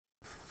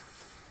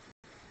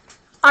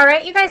All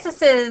right, you guys,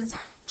 this is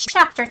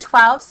Chapter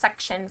 12,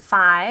 Section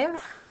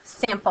 5,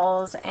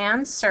 Samples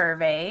and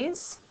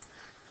Surveys.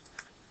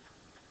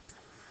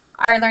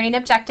 Our learning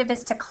objective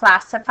is to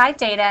classify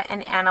data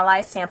and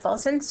analyze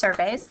samples and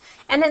surveys.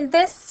 And in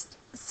this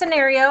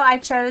scenario, I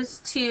chose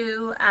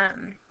to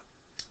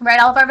write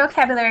all of our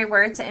vocabulary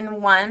words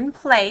in one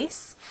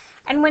place.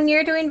 And when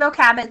you're doing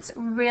vocab, it's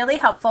really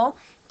helpful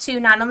to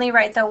not only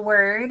write the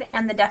word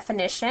and the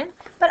definition,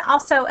 but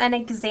also an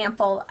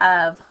example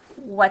of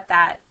what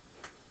that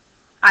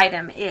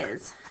item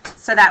is.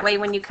 So that way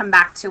when you come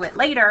back to it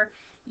later,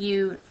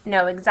 you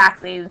know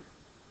exactly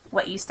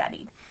what you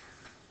studied.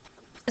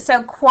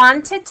 So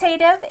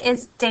quantitative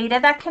is data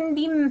that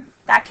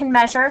can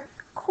measure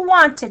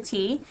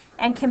quantity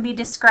and can be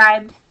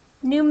described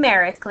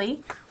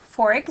numerically.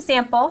 For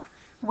example,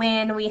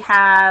 when we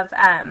have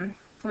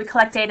we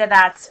collect data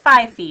that's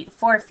 5 feet,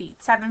 4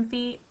 feet, 7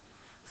 feet,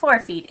 4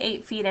 feet,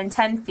 8 feet, and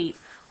 10 feet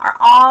are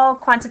all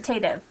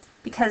quantitative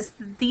because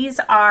these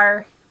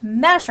are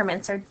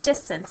measurements or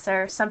distance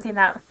or something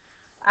that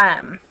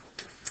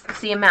it's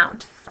the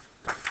amount,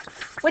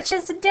 which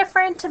is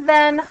different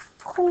than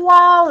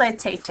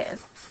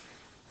qualitative.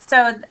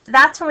 So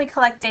that's when we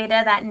collect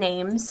data that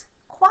names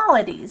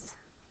qualities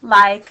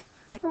like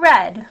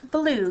red,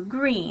 blue,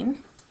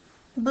 green.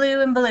 Blue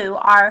and blue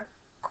are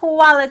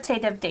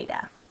qualitative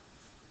data.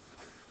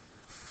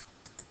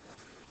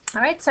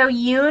 All right, so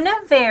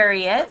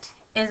univariate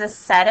is a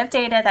set of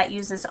data that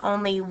uses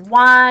only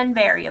one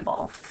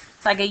variable.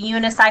 So like a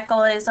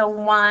unicycle is a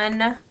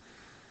one-wheeled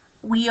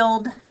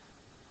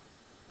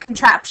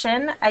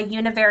contraption. A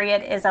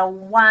univariate is a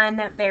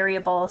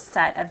one-variable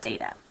set of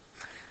data.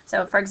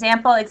 So for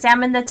example,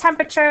 examine the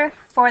temperature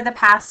for the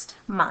past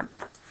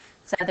month.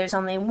 So there's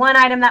only one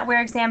item that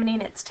we're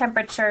examining, it's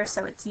temperature,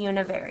 so it's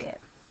univariate.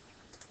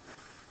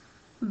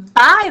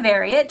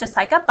 Bivariate, just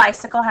like a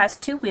bicycle has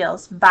two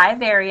wheels,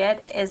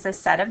 bivariate is a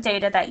set of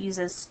data that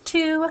uses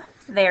two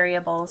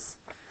variables,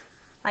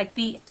 like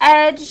the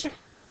edge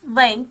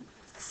lengths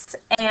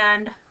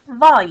and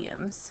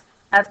volumes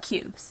of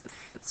cubes.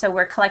 So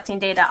we're collecting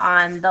data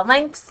on the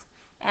lengths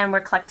and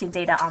we're collecting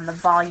data on the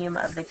volume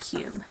of the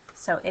cube.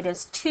 So it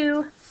is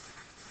two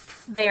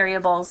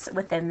variables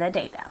within the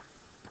data.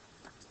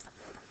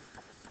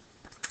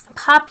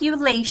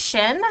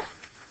 Population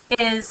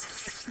is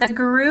the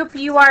group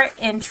you are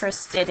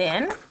interested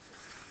in.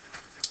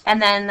 And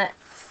then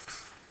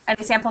an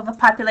example of a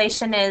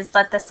population is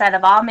let the set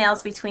of all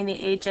males between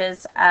the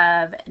ages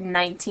of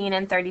 19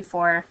 and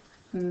 34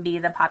 be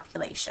the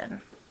population.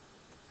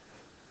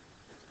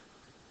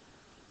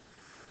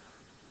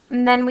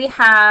 And then we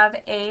have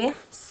a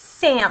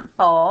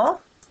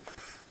sample.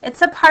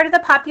 It's a part of the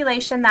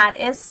population that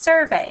is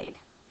surveyed.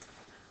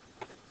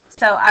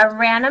 So a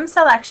random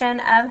selection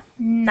of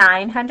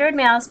 900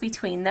 males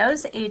between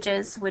those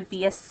ages would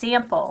be a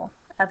sample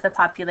of the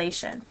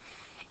population.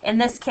 In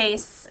this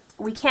case,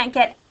 we can't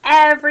get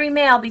every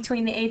male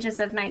between the ages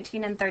of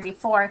 19 and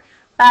 34,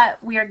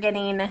 but we are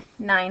getting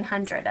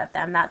 900 of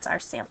them. That's our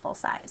sample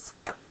size.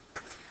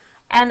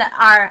 And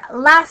our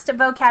last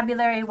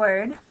vocabulary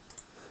word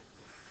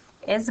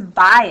is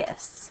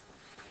bias.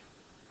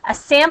 A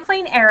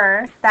sampling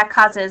error that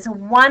causes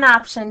one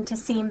option to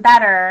seem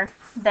better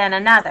than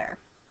another.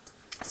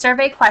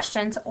 Survey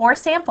questions or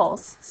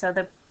samples, so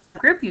the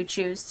group you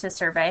choose to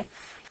survey,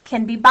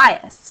 can be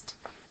biased.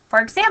 For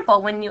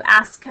example, when you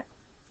ask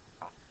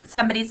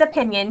somebody's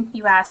opinion,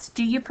 you ask,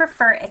 do you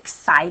prefer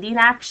exciting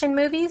action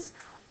movies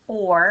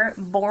or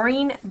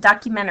boring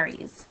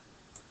documentaries?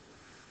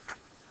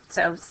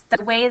 So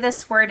the way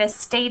this word is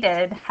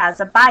stated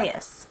has a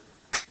bias.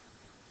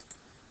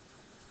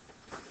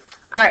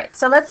 All right,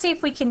 so let's see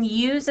if we can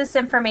use this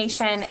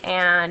information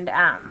and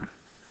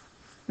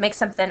make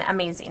something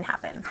amazing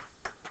happen.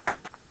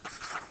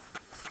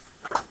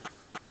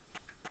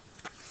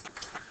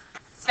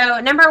 So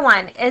number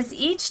one, is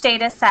each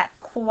data set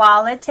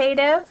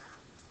qualitative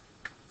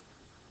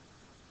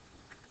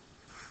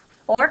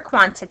or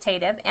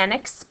quantitative? And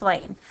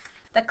explain.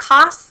 The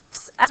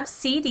costs of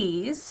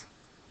CDs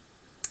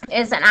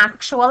is an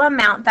actual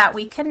amount that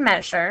we can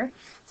measure.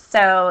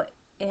 So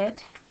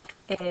it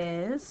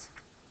is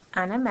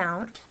an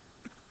amount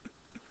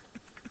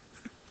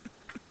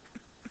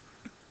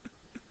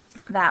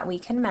that we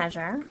can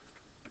measure.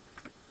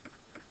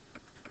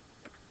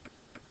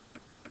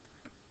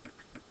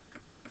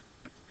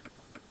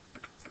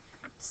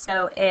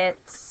 So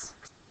it's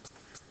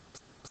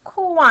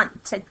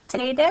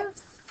quantitative.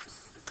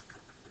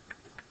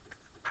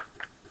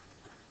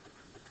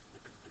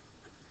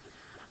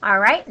 All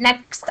right,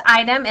 next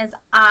item is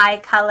eye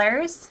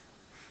colors.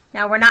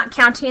 Now we're not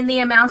counting the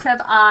amount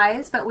of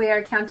eyes, but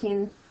we're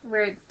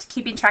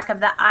keeping track of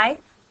the eye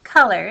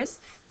colors.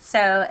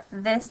 So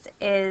this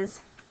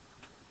is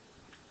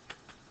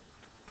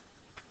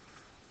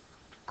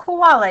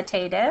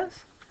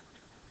qualitative.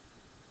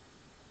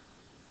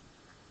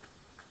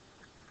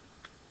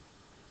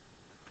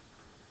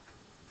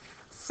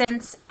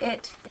 Since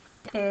it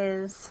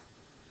is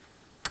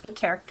a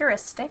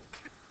characteristic.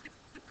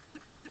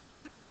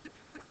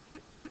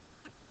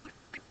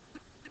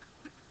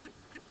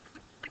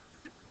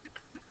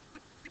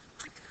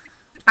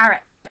 All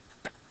right.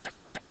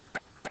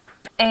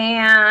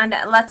 And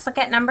let's look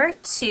at number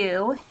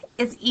 2.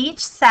 Is each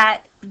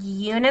set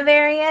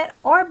univariate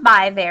or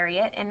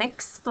bivariate? And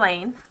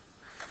explain.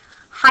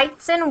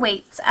 Heights and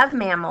weights of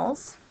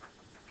mammals.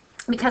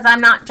 Because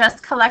I'm not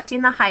just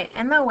collecting the height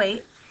and the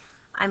weight,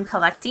 I'm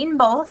collecting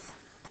both.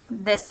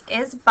 This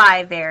is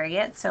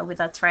bivariate, so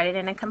let's write it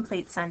in a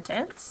complete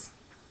sentence.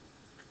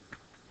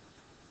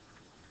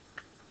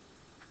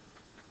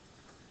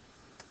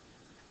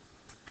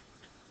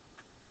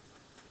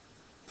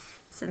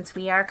 Since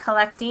we are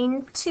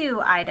collecting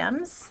 2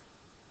 items.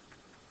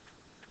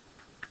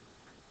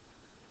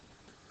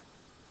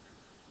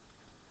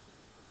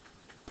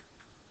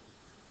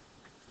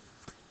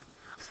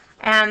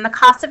 And the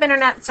cost of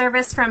internet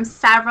service from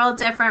several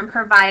different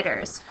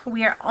providers.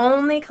 We are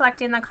only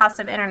collecting the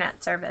cost of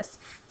internet service.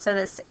 So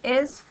this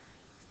is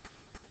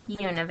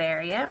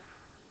univariate.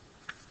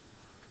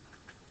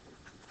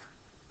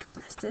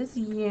 This is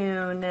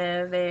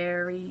univariate.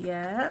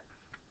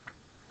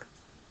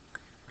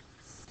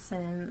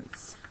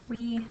 Since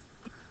we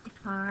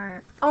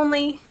are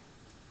only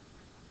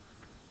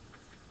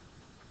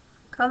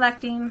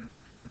collecting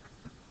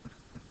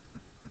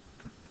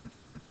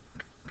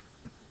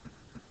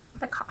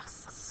the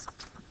costs.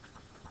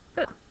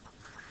 Good. All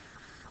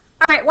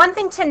right, one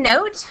thing to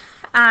note,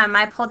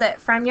 I pulled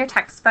it from your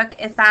textbook,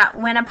 is that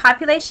when a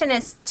population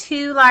is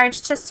too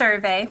large to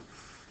survey,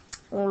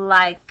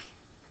 like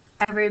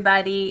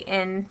everybody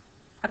in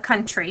a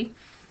country,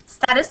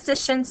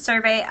 statisticians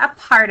survey a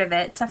part of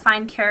it to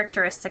find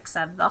characteristics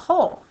of the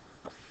whole.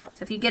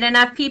 So if you get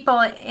enough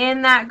people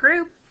in that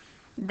group,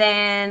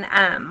 then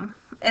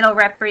it'll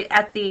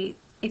represent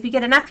if you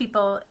get enough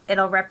people,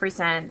 it'll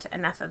represent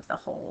enough of the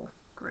whole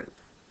group.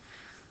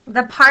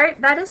 The part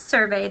that is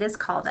surveyed is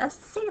called a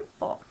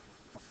sample.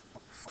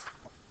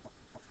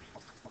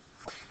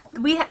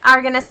 We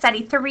are going to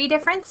study 3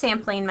 different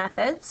sampling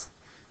methods.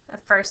 The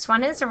first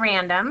one is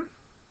random,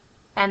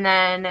 and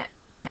then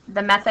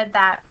the method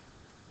that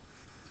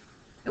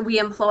we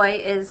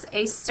employ is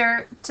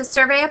to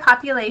survey a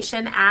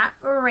population at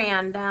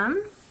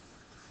random.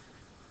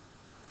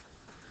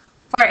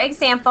 For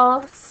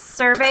example,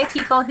 survey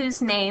people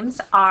whose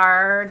names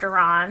are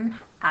drawn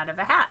out of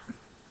a hat.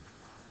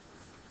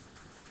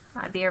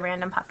 That'd be a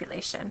random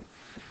population.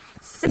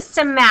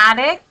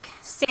 Systematic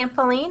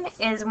sampling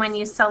is when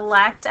you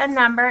select a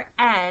number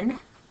n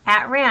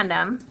at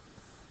random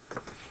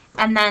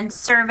and then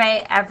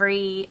survey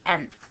every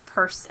nth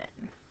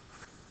person.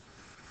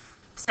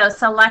 So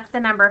select the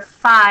number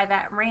 5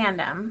 at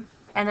random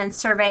and then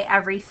survey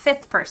every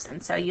 5th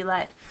person. So you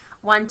let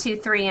 1, 2,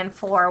 3, and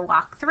 4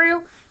 walk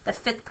through. The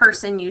 5th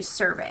person you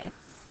survey.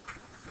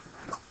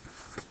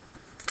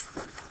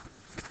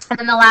 And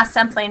then the last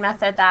sampling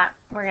method that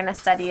we're going to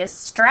study is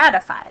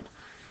stratified.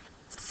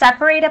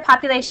 Separate a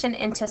population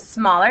into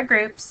smaller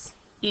groups,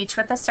 each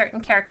with a certain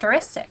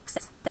characteristics.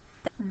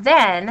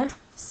 Then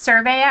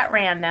survey at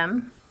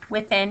random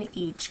within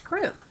each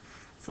group.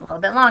 It's a little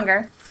bit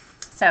longer.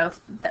 So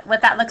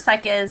what that looks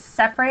like is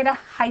separate a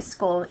high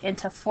school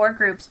into 4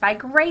 groups by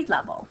grade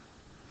level.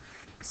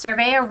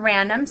 Survey a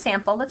random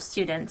sample of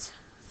students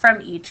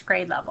from each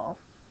grade level.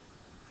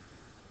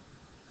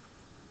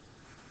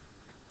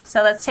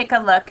 So let's take a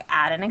look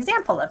at an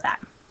example of that.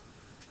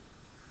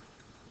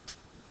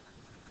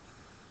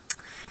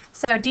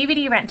 So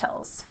DVD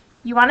rentals.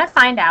 You want to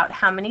find out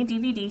how many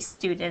DVDs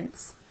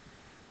students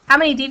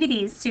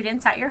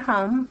at your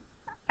home,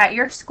 at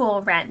your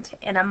school rent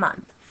in a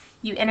month.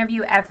 You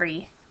interview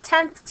every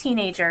 10th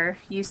teenager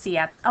you see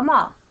at a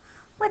mall.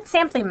 What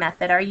sampling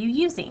method are you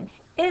using?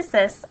 Is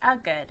this a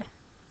good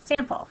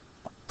sample?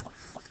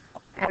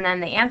 And then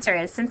the answer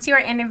is, since you are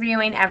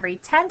interviewing every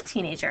 10th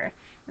teenager,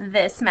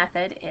 this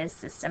method is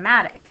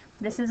systematic.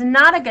 This is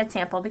not a good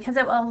sample because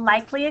it will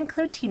likely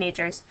include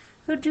teenagers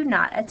who do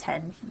not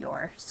attend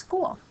your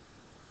school.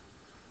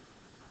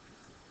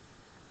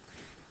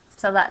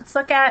 So let's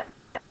look at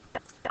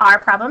our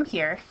problem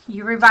here.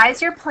 You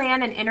revise your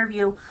plan and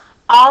interview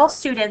all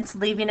students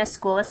leaving a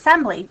school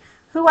assembly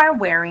who are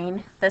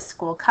wearing the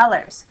school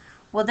colors.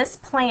 Will this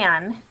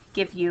plan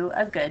give you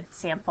a good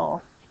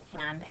sample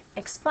and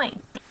explain?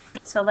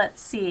 So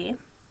let's see.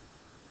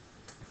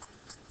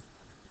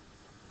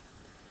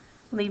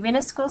 Leaving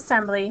a school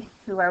assembly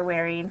who are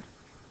wearing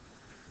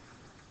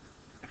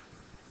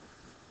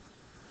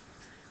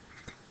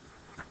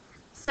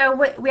So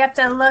we have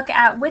to look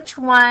at which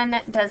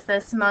one does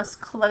this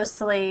most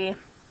closely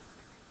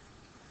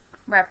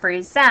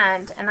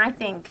represent, and I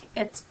think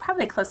it's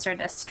probably closer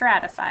to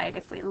stratified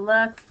if we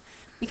look,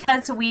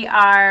 because we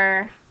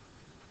are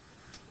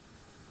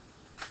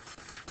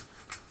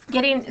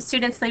getting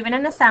students leaving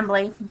an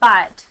assembly,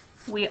 but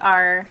we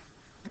are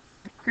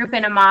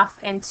grouping them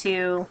off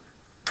into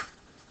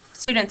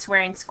students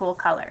wearing school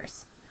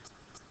colors.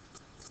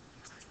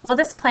 Will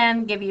this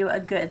plan give you a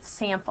good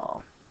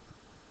sample?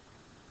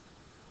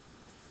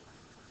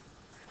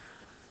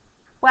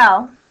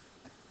 Well,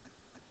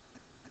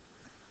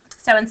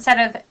 so instead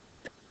of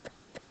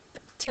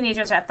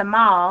teenagers at the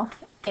mall,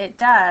 it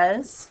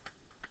does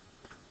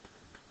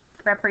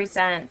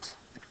represent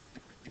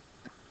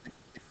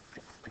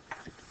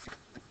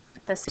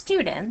the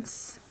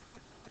students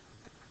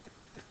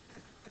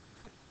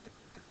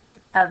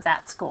of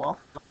that school.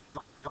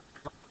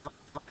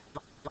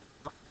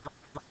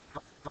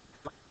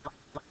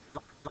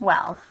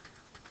 Well,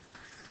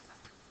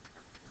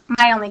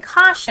 my only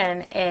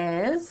caution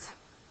is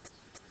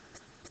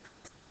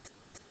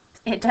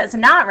it does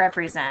not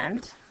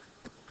represent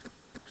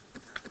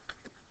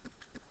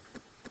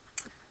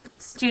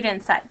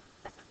students that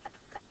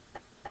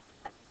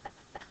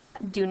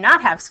do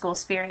not have school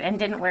spirit and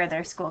didn't wear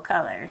their school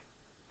color.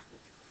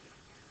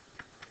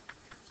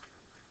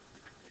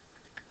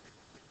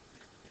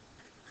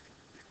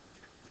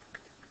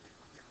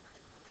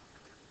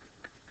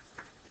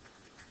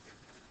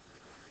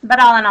 But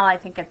all in all, I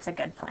think it's a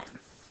good plan.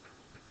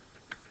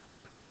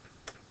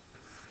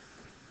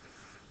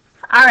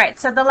 All right,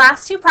 so the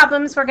last two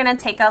problems, we're going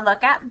to take a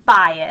look at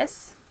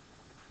bias.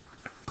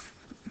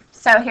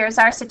 So here's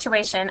our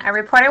situation. A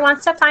reporter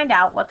wants to find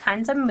out what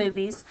kinds of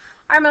movies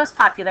are most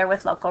popular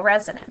with local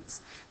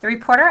residents. The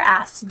reporter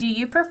asks, do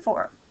you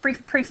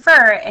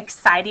prefer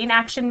exciting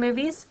action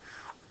movies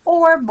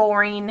or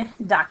boring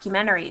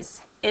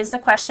documentaries? Is the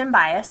question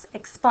biased?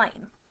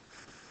 Explain.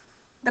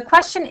 The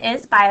question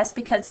is biased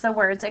because the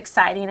words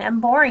exciting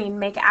and boring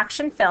make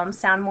action films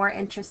sound more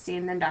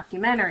interesting than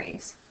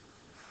documentaries.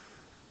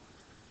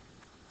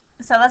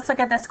 So let's look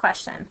at this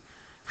question.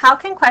 How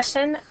can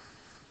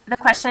the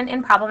question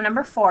in problem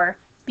number 4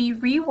 be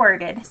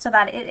reworded so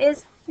that it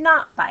is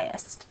not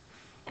biased?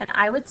 And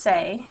I would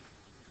say,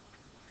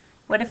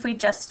 what if we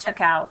just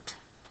took out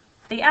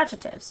the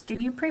adjectives? Do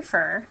you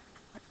prefer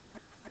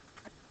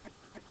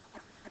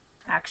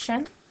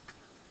action,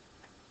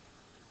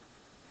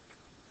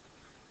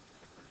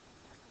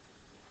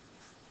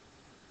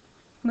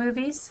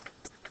 movies,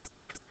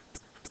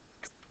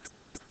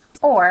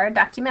 or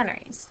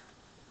documentaries?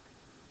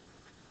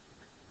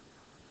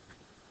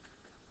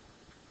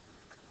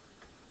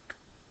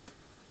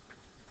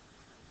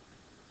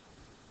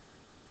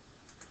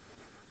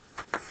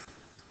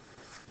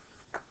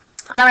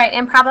 All right,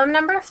 in problem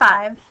number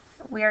 5,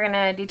 we are going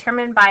to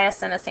determine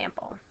bias in a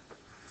sample.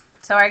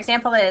 So our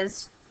example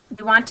is,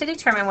 we want to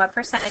determine what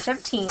percentage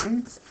of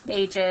teens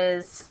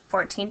ages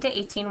 14 to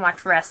 18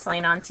 watch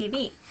wrestling on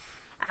TV.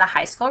 At a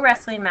high school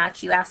wrestling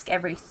match, you ask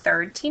every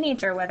third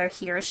teenager whether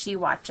he or she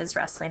watches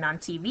wrestling on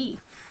TV.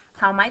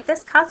 How might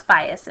this cause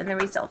bias in the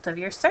result of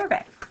your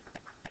survey?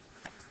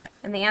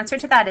 And the answer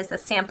to that is the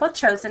sample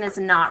chosen is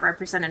not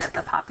representative of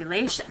the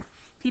population.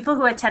 People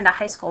who attend a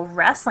high school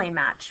wrestling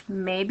match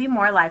may be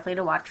more likely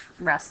to watch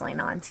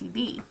wrestling on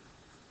TV.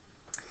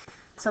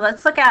 So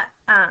let's look at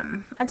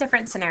a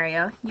different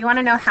scenario. You want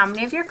to know how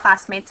many of your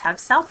classmates have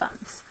cell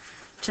phones.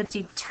 To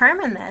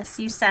determine this,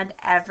 you send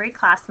every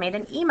classmate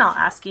an email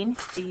asking,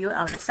 do you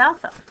own a cell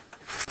phone?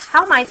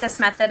 How might this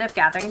method of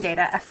gathering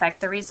data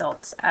affect the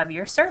results of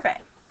your survey?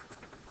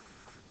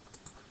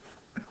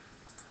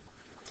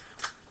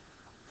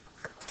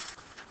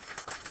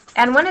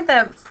 And one of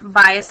the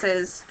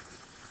biases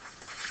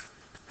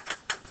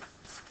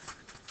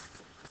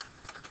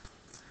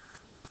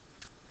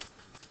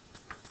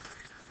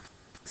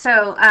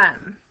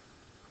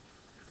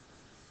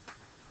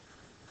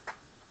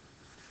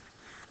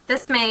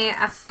this may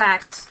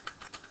affect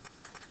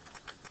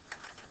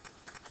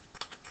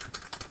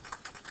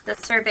the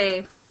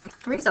survey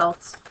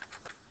results.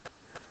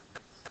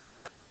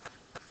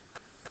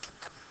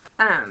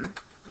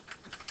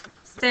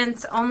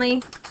 Since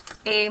only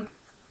a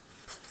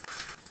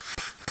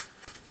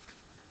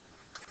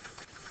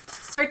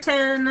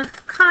certain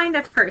kind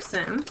of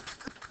person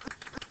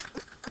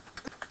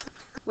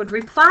would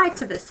reply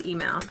to this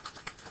email.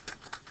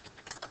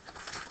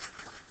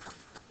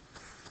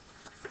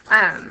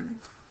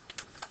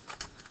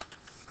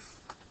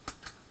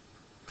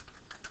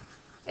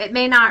 It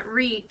may not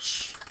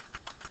reach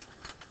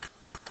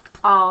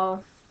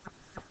all,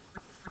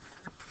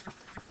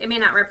 it may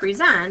not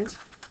represent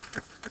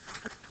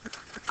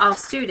all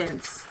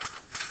students,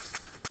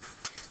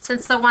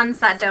 since the ones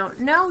that don't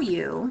know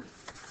you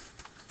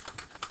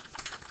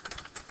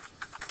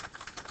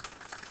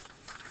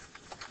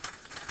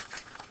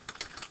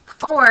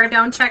or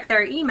don't check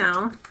their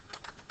email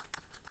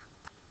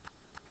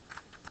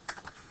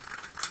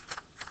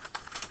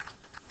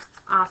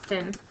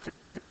often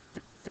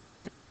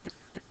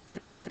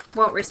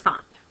won't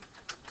respond.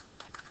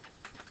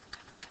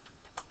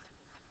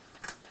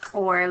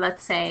 Or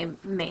let's say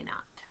may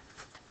not.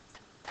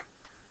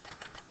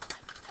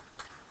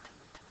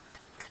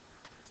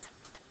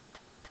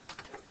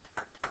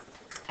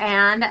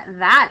 And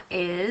that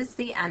is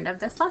the end of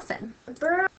this lesson.